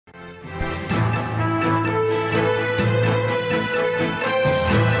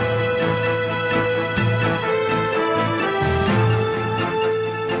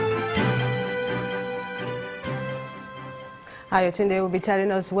Ayotunde will be telling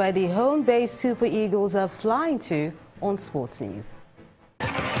us where the home-based Super Eagles are flying to on Sports News.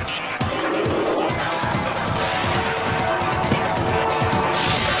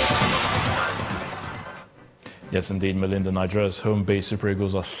 Yes, indeed, Melinda. Nigeria's home-based Super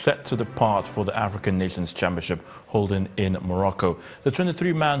Eagles are set to depart for the African Nations Championship holding in Morocco. The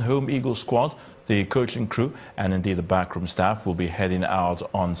 23-man home Eagles squad, the coaching crew, and indeed the backroom staff will be heading out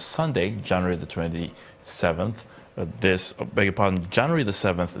on Sunday, January the 27th. January the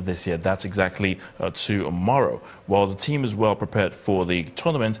 7th this year. That's exactly tomorrow. While the team is well prepared for the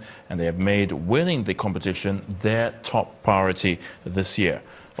tournament and they have made winning the competition their top priority this year.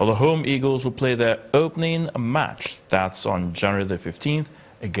 Well, the home Eagles will play their opening match. That's on January the 15th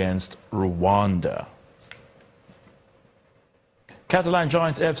against Rwanda. Catalan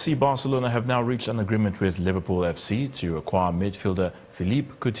giants FC Barcelona have now reached an agreement with Liverpool FC to acquire midfielder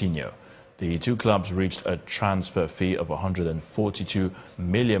Philippe Coutinho. The two clubs reached a transfer fee of £142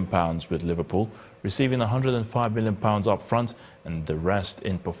 million with Liverpool, receiving £105 million up front and the rest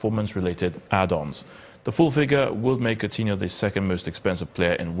in performance-related add-ons. The full figure would make Coutinho the second most expensive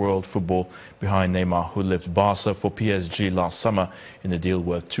player in world football, behind Neymar, who left Barca for PSG last summer in a deal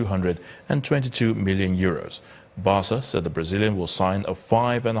worth €222 million. Barca said the Brazilian will sign a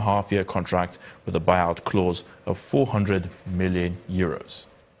 5.5-year contract with a buyout clause of €400 million.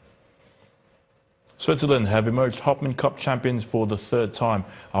 Switzerland have emerged Hopman Cup champions for the third time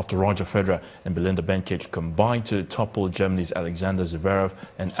after Roger Federer and Belinda Bencic combined to topple Germany's Alexander Zverev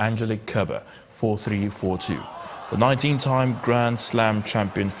and Angelique Kerber 4-3, 4-2. The 19-time Grand Slam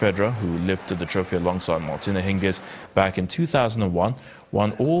champion Federer, who lifted the trophy alongside Martina Hingis back in 2001,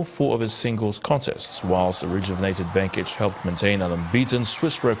 won all 4 of his singles contests, whilst the rejuvenated Bencic helped maintain an unbeaten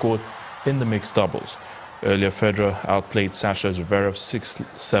Swiss record in the mixed doubles. Earlier, Federer outplayed Sasha Zverev 6-7,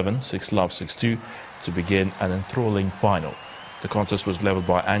 6-love, 6-2 to begin an enthralling final. The contest was leveled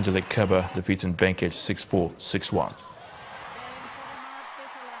by Angelique Kerber defeating Bencic 6-4, 6-1.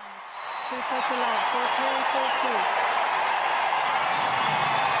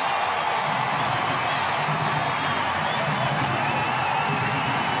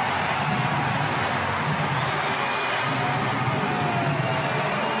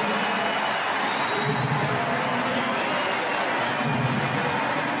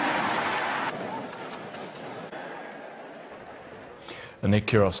 Nick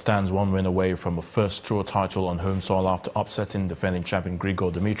Kyrgios stands one win away from a first tour title on home soil after upsetting defending champion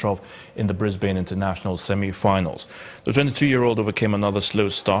Grigor Dimitrov in the Brisbane International semi-finals. The 22-year-old overcame another slow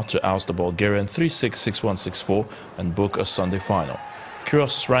start to oust the Bulgarian 3-6, 6-1, 6-4 and book a Sunday final.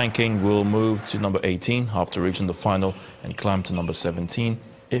 Kyrgios' ranking will move to number 18 after reaching the final and climb to number 17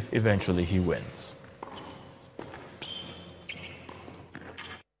 if eventually he wins.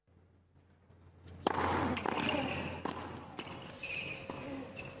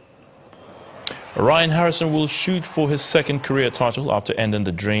 Ryan Harrison will shoot for his second career title after ending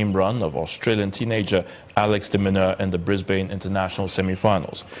the dream run of Australian teenager Alex de Minaur in the Brisbane International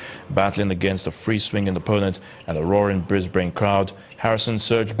semi-finals. Battling against a free-swinging opponent and a roaring Brisbane crowd, Harrison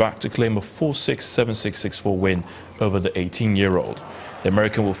surged back to claim a 4-6, 7-6, 6-4 win over the 18-year-old. The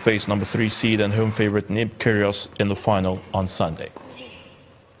American will face number 3 seed and home favourite Nick Kyrgios in the final on Sunday.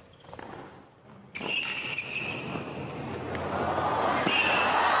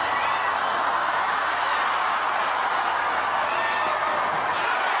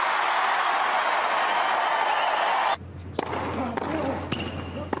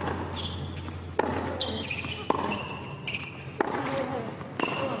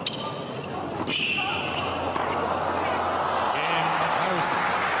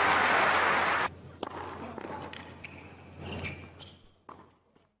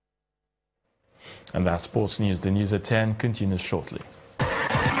 And that's Sports News. The news at 10 continues shortly.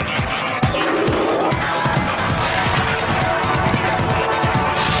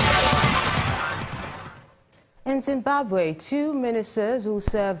 In Zimbabwe, 2 ministers who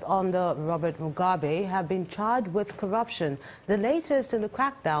served under Robert Mugabe have been charged with corruption, the latest in the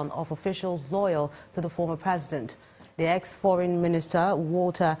crackdown of officials loyal to the former president. The ex-foreign minister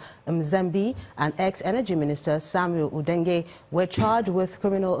Walter Mzembe and ex-energy minister Samuel Udenge were charged with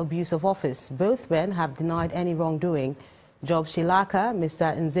criminal abuse of office. Both men have denied any wrongdoing. Job Shilaka,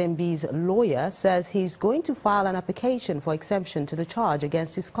 Mr. Nzembe's lawyer, says he's going to file an application for exemption to the charge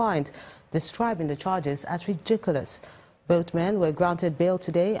against his client, describing the charges as ridiculous. Both men were granted bail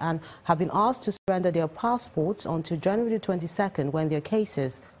today and have been asked to surrender their passports until January 22nd, when their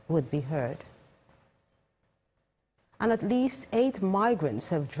cases would be heard. And at least 8 migrants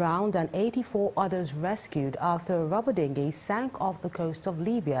have drowned and 84 others rescued after a rubber dinghy sank off the coast of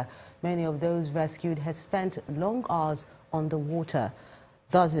Libya. Many of those rescued had spent long hours underwater.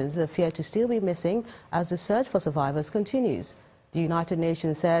 Dozens appear to still be missing as the search for survivors continues. The United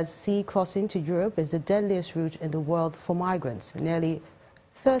Nations says sea crossing to Europe is the deadliest route in the world for migrants. Nearly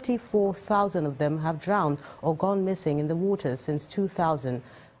 34,000 of them have drowned or gone missing in the waters since 2000,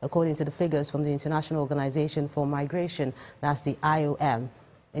 according to the figures from the International Organization for Migration, that's the IOM.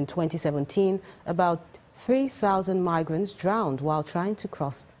 In 2017, about 3,000 migrants drowned while trying to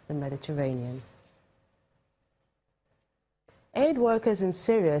cross the Mediterranean. Aid workers in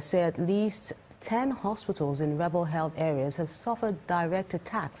Syria say at least 10 hospitals in rebel-held areas have suffered direct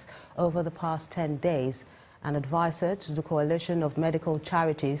attacks over the past 10 days. An advisor to the Coalition of Medical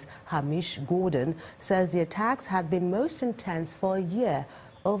Charities, Hamish Gordon, says the attacks had been most intense for a year.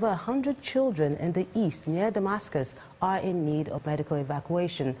 Over 100 children in the east near Damascus are in need of medical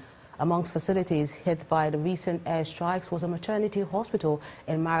evacuation. Amongst facilities hit by the recent airstrikes was a maternity hospital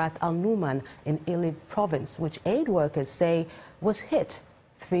in Marat al-Numan in Idlib province, which aid workers say was hit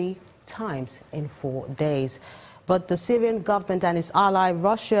 3 times in 4 days. But the Syrian government and its ally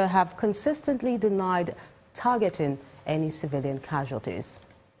Russia have consistently denied targeting any civilian casualties.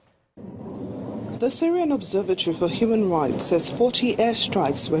 The Syrian Observatory for Human Rights says 40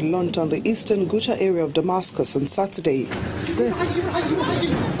 airstrikes were launched on the eastern Ghouta area of Damascus on Saturday.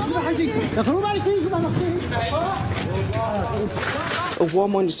 A war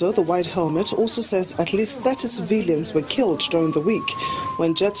monitor, the White Helmet, also says at least 30 civilians were killed during the week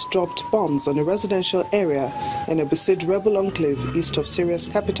when jets dropped bombs on a residential area in a besieged rebel enclave east of Syria's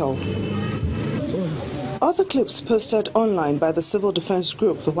capital. Other clips posted online by the civil defense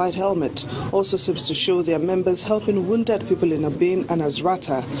group, the White Helmet, also seems to show their members helping wounded people in Abin and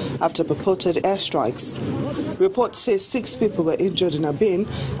Azrata after purported airstrikes. Reports say 6 people were injured in Abin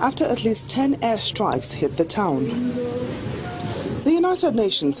after at least 10 airstrikes hit the town. The United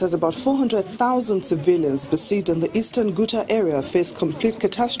Nations says about 400,000 civilians besieged in the eastern Ghouta area face complete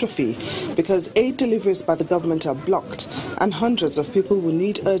catastrophe because aid deliveries by the government are blocked and hundreds of people who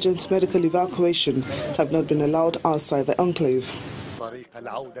need urgent medical evacuation have not been allowed outside the enclave.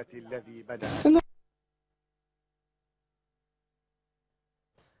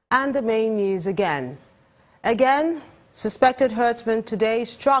 And the main news again. Suspected herdsman today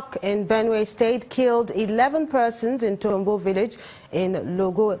struck in Benue State killed 11 persons in Tombo village in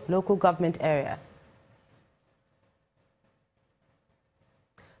Logo local government area.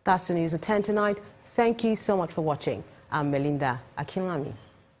 That's the news at 10 tonight. Thank you so much for watching. I'm Melinda Akinlami.